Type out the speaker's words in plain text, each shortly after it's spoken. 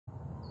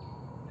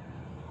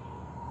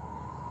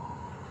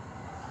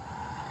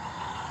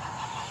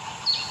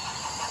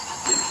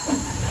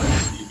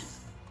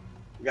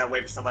We gotta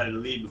wait for somebody to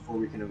leave before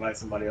we can invite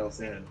somebody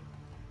else in.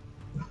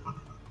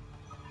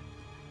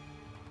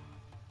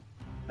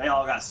 They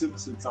all got super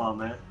suits on,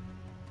 man.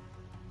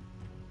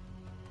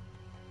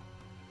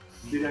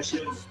 Do that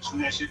shit.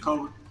 Do that shit,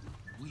 Cobra.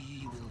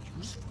 We will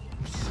use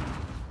force.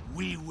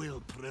 We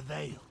will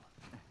prevail.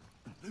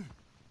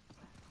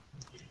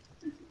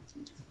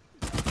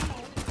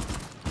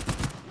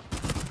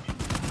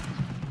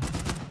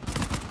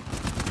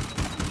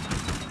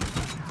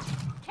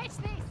 Catch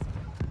this!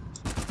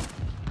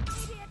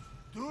 Idiot!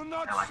 Do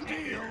not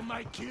steal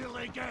my kill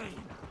again.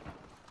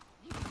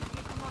 You can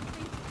get them on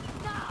feet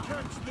now!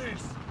 Catch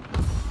this.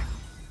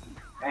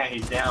 Man,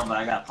 he's down, but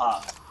I got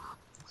popped.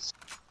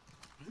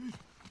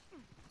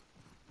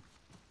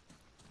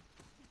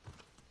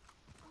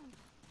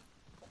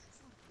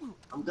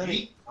 I'm gonna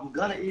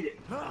eat it.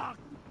 Alright.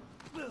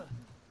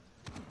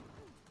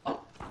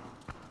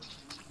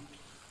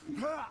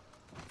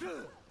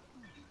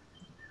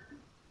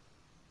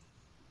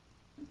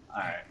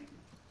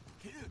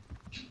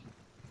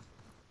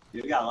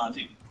 Yeah, we got a lot of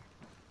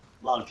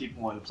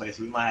people on the play,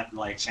 so we might have to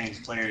like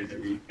change players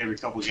every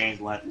couple games.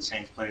 We'll have to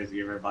change players to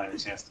give everybody a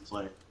chance to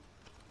play.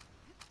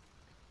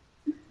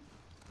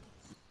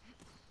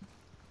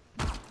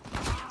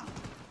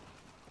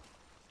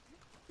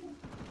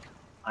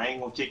 I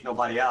ain't gonna kick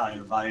nobody out,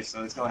 everybody,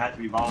 so it's gonna have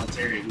to be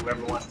voluntary.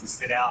 Whoever wants to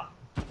sit out,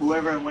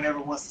 whoever and whenever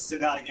wants to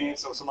sit out a game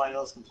so somebody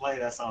else can play,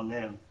 that's on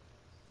them.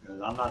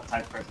 Because I'm not the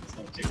type of person that's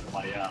gonna kick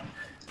nobody out.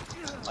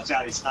 Watch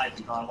out, he's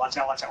sniping, Con. Watch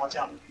out, watch out, watch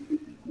out.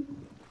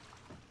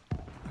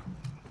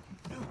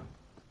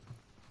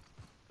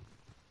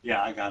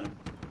 Yeah, I got him.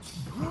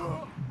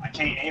 I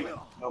can't aim at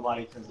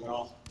nobody because they're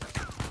all...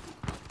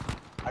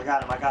 I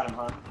got him,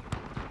 huh?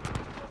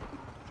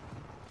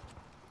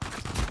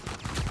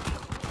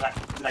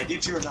 Did I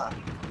get you or not?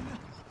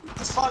 What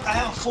the fuck? I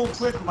have a full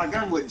clip and my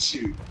gun wouldn't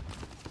shoot.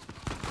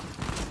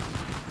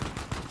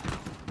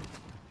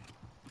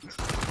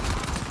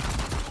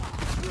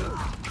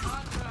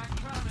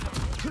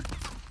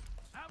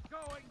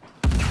 Outgoing.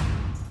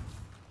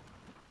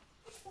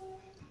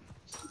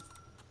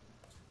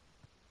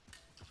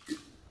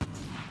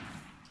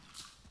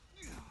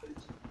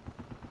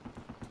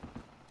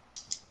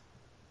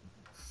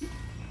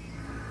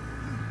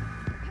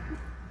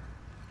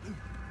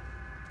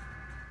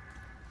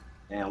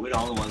 Yeah, we're the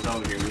only ones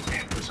over here. We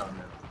can't push on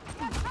them.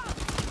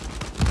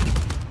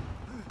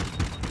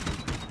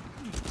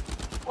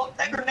 Well,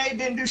 that grenade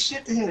didn't do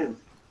shit to him.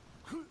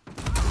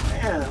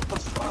 Man, what the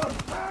fuck?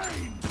 I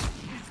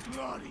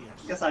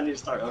guess I need to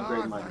start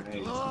upgrading my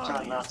grenades. I'm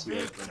trying not to, but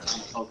I'm trying to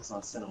focus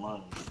on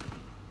SmasheMany.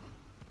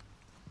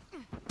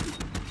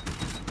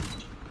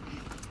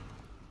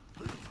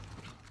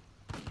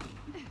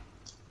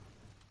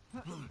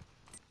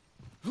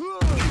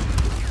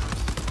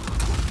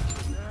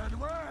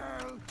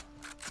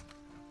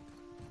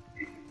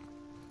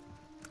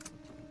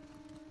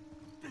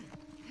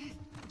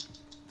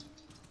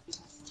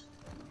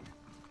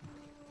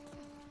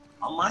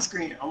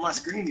 On my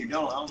screen you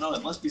don't. I don't know.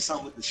 It must be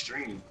something with the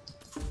stream.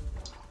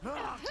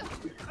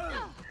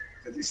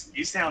 Cause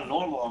you sound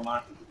normal on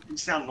my. You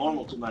sound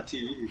normal to my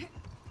TV.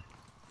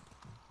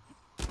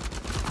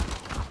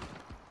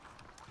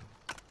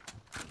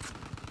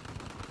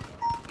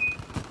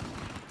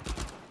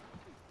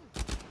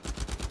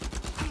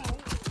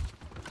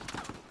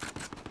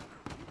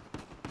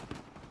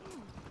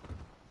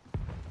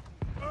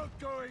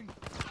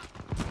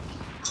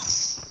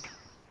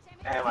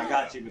 Damn, I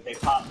got you, but they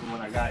popped me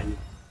when I got you.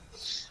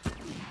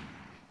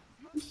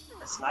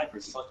 That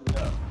sniper's fucking me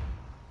up.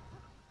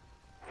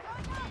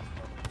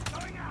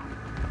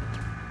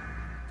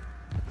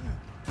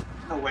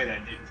 No way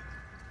that didn't.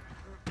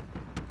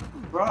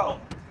 Bro.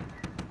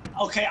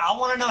 Okay, I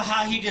want to know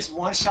how he just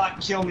one-shot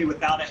killed me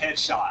without a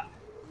headshot.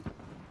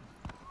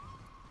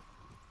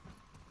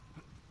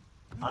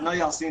 I know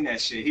y'all seen that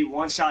shit. He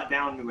one-shot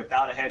downed me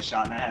without a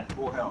headshot and I had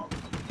full health.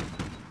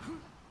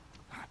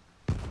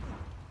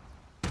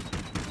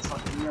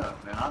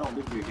 Up, man. I don't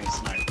do good against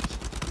snipers.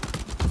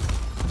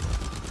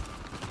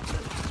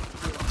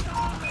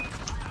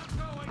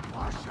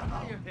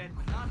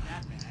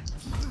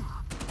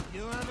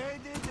 You have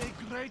aided a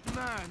great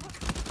man.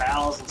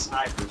 Pals and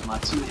snipers, my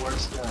two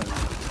worst guns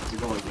to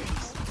go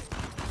against.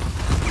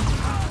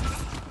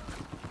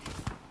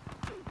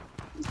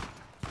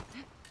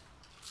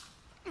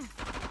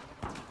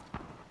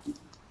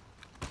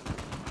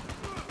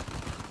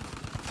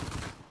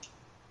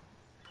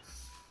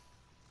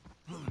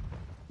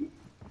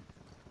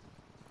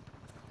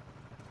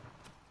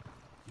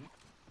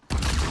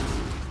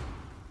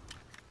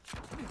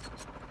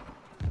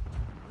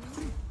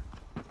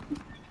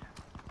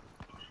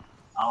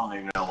 I don't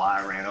even know why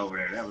I ran over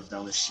there. That was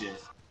dumb as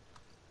shit.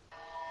 I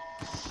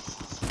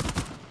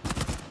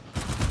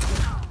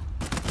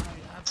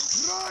have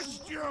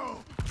crushed you.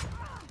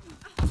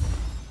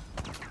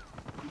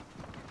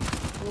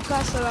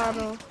 Lucas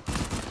Solano.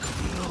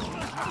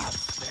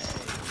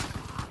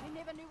 I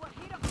never knew what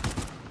hit him.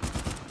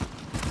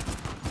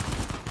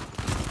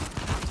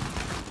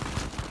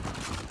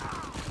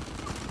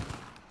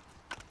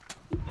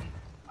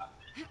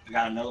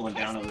 Got another one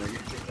down over there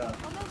getting picked up.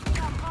 I'm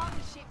losing our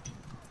partnership.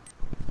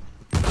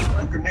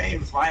 One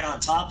grenade was right on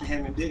top of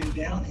him and did him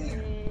down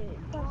here.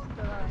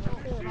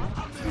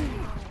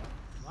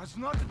 Was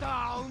not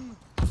down.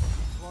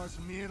 Was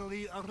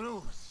merely a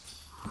ruse.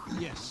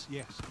 Yes,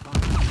 yes.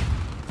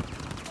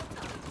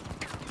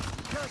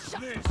 Catch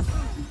this.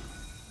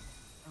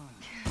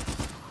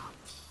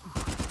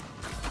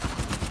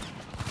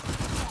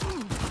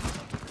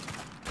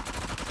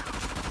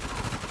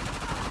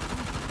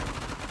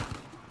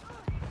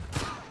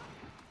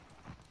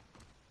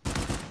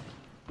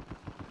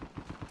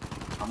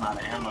 I'm out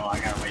of ammo. I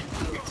gotta wait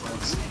until we get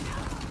close. I'm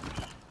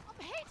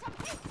hit.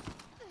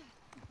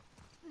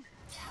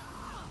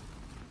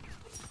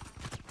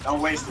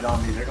 Don't waste it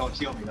on me. They're gonna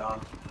kill me,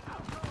 dog.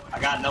 I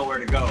got nowhere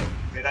to go.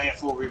 If it ain't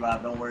full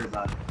revive, don't worry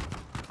about it.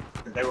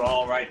 Cause they were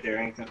all right there.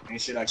 Ain't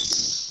shit I could do.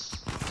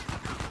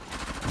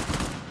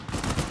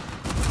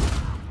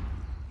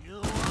 You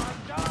are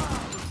down.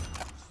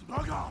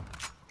 Smoke up.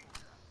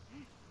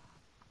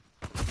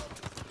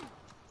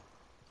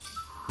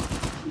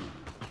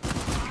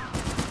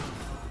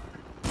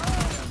 I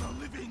am a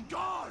living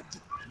god.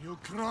 You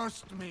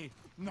crossed me.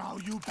 Now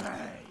you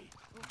pay.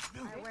 I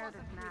wear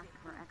this mask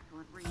for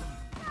excellent reason.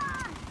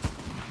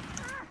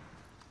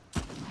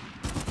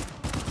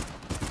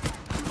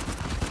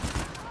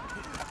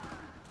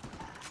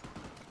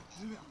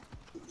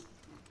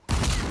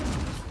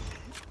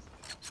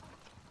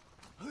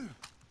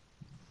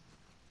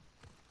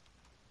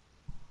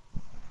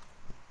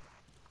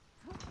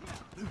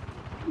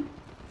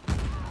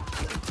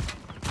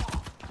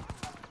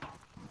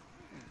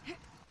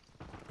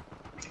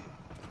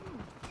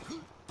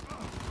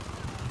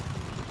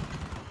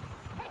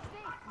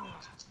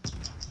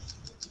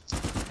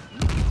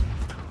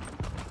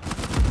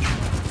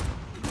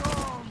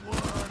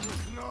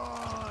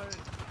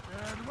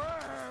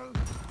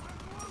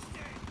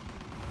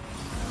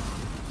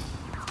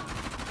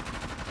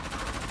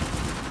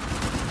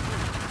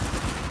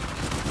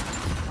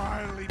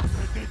 Highly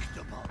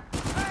predictable.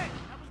 Hey,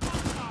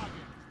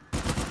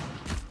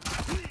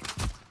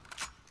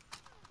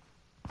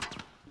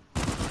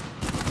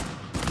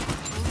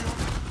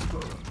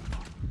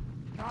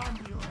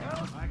 that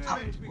was my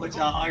target. What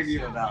y'all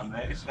arguing about,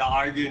 man? Y'all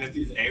arguing if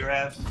he's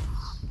Arab?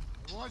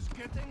 Was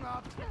getting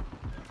up.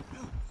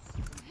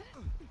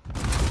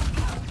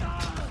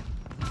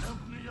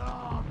 Help me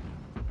up.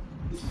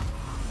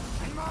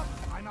 I'm up.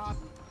 I'm up.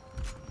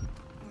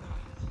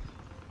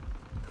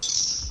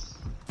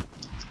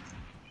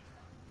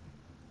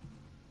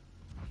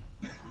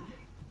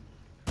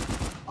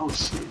 Oh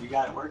shit, you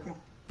got it working?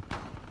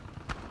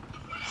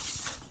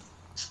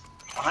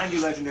 Behind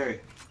you, Legendary.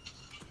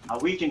 I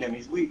weakened him,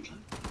 he's weak.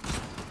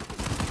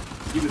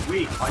 He was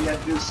weak, all you had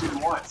to do is shoot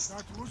him once.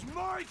 That was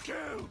my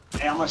kill.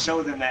 Hey, I'm gonna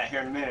show them that here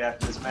in a minute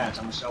after this match,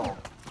 I'm gonna show them.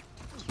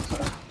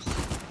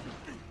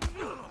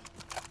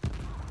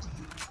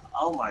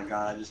 Oh my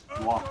god, I just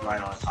walked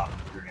right on top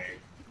of the grenade.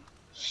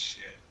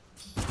 Shit.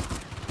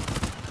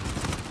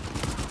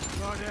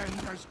 Your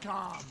end has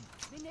come.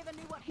 They never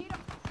knew what hit them.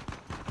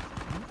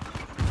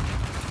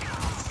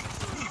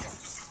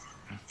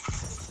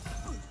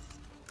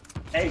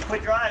 Hey,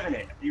 quit driving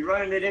it. You're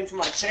running it into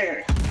my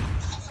chair. Hey,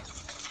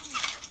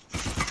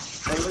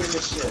 look at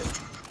this shit.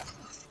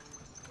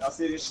 Y'all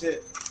see this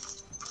shit?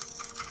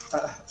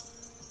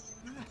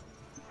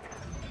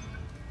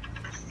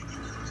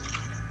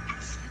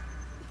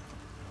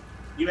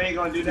 You ain't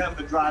gonna do that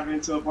but drive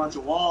into a bunch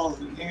of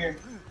walls in here.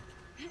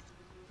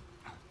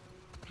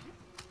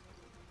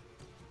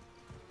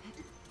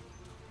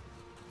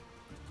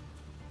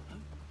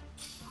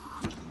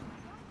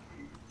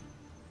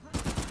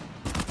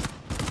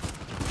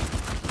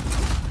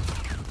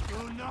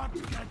 Do not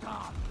get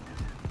up.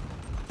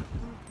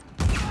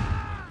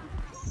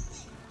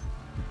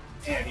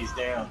 And he's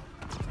down.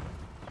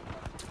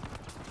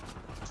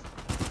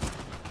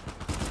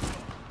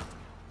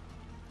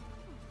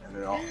 And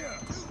they're all...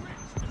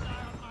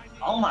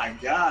 Oh my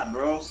god,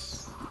 bro.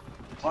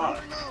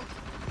 Fuck.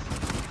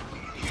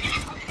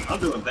 I'm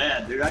doing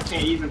bad, dude. I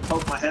can't even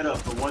poke my head up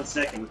for 1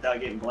 second without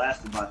getting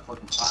blasted by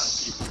fucking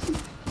 5 people.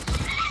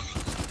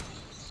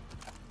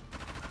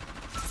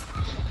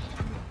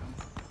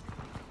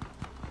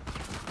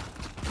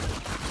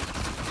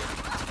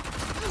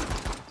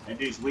 That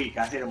dude's weak.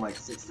 I hit him like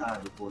 6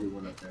 times before he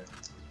went up there.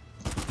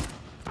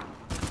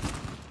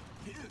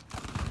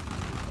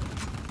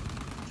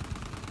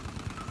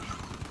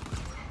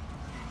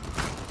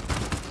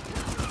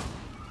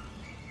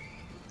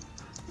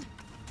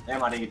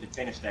 Damn, I didn't get to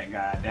finish that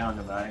guy. I downed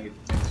him, but I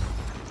didn't get to finish him.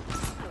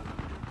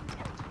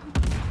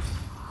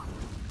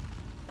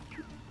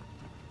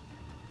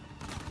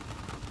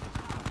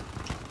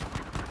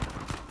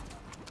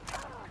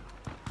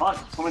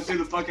 Fuck, coming through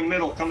the fucking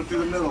middle, coming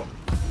through the middle.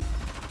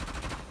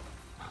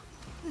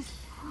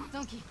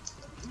 Donkey.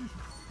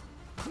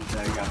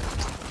 There you go.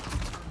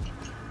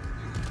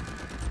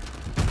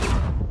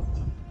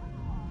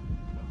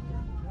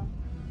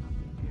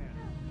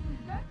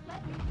 Don't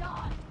let me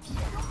die.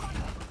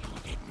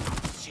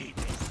 See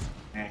this.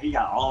 Man, he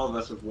got all of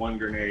us with 1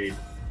 grenade.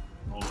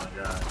 Oh my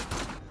god.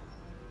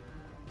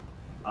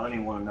 I don't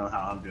even want to know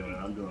how I'm doing.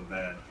 I'm doing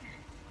bad.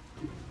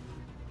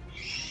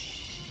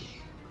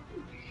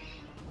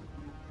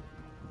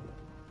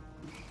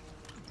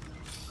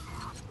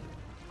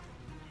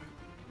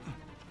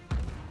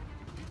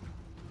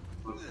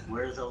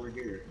 Where's over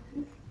here?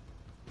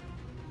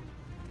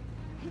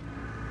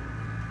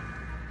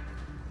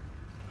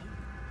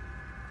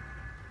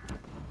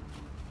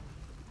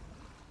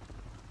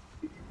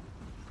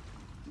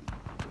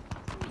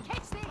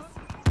 Catch this!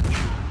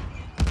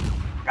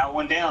 Got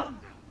one down.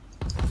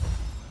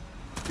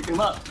 Pick him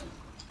up.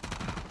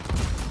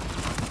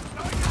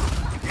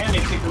 And they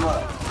picked him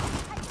up.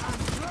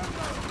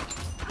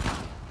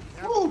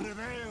 Woo.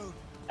 Prevailed.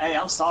 Hey,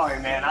 I'm sorry,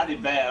 man. I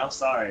did bad. I'm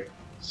sorry.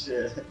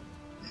 Shit.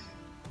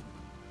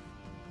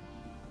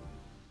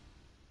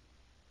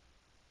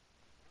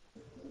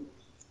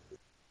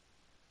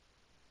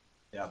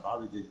 Yeah,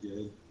 Bobby did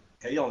good.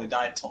 He only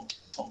died twice.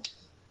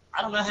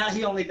 I don't know how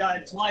he only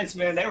died twice,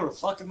 man. They were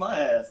fucking my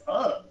ass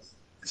up.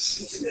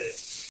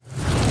 Shit.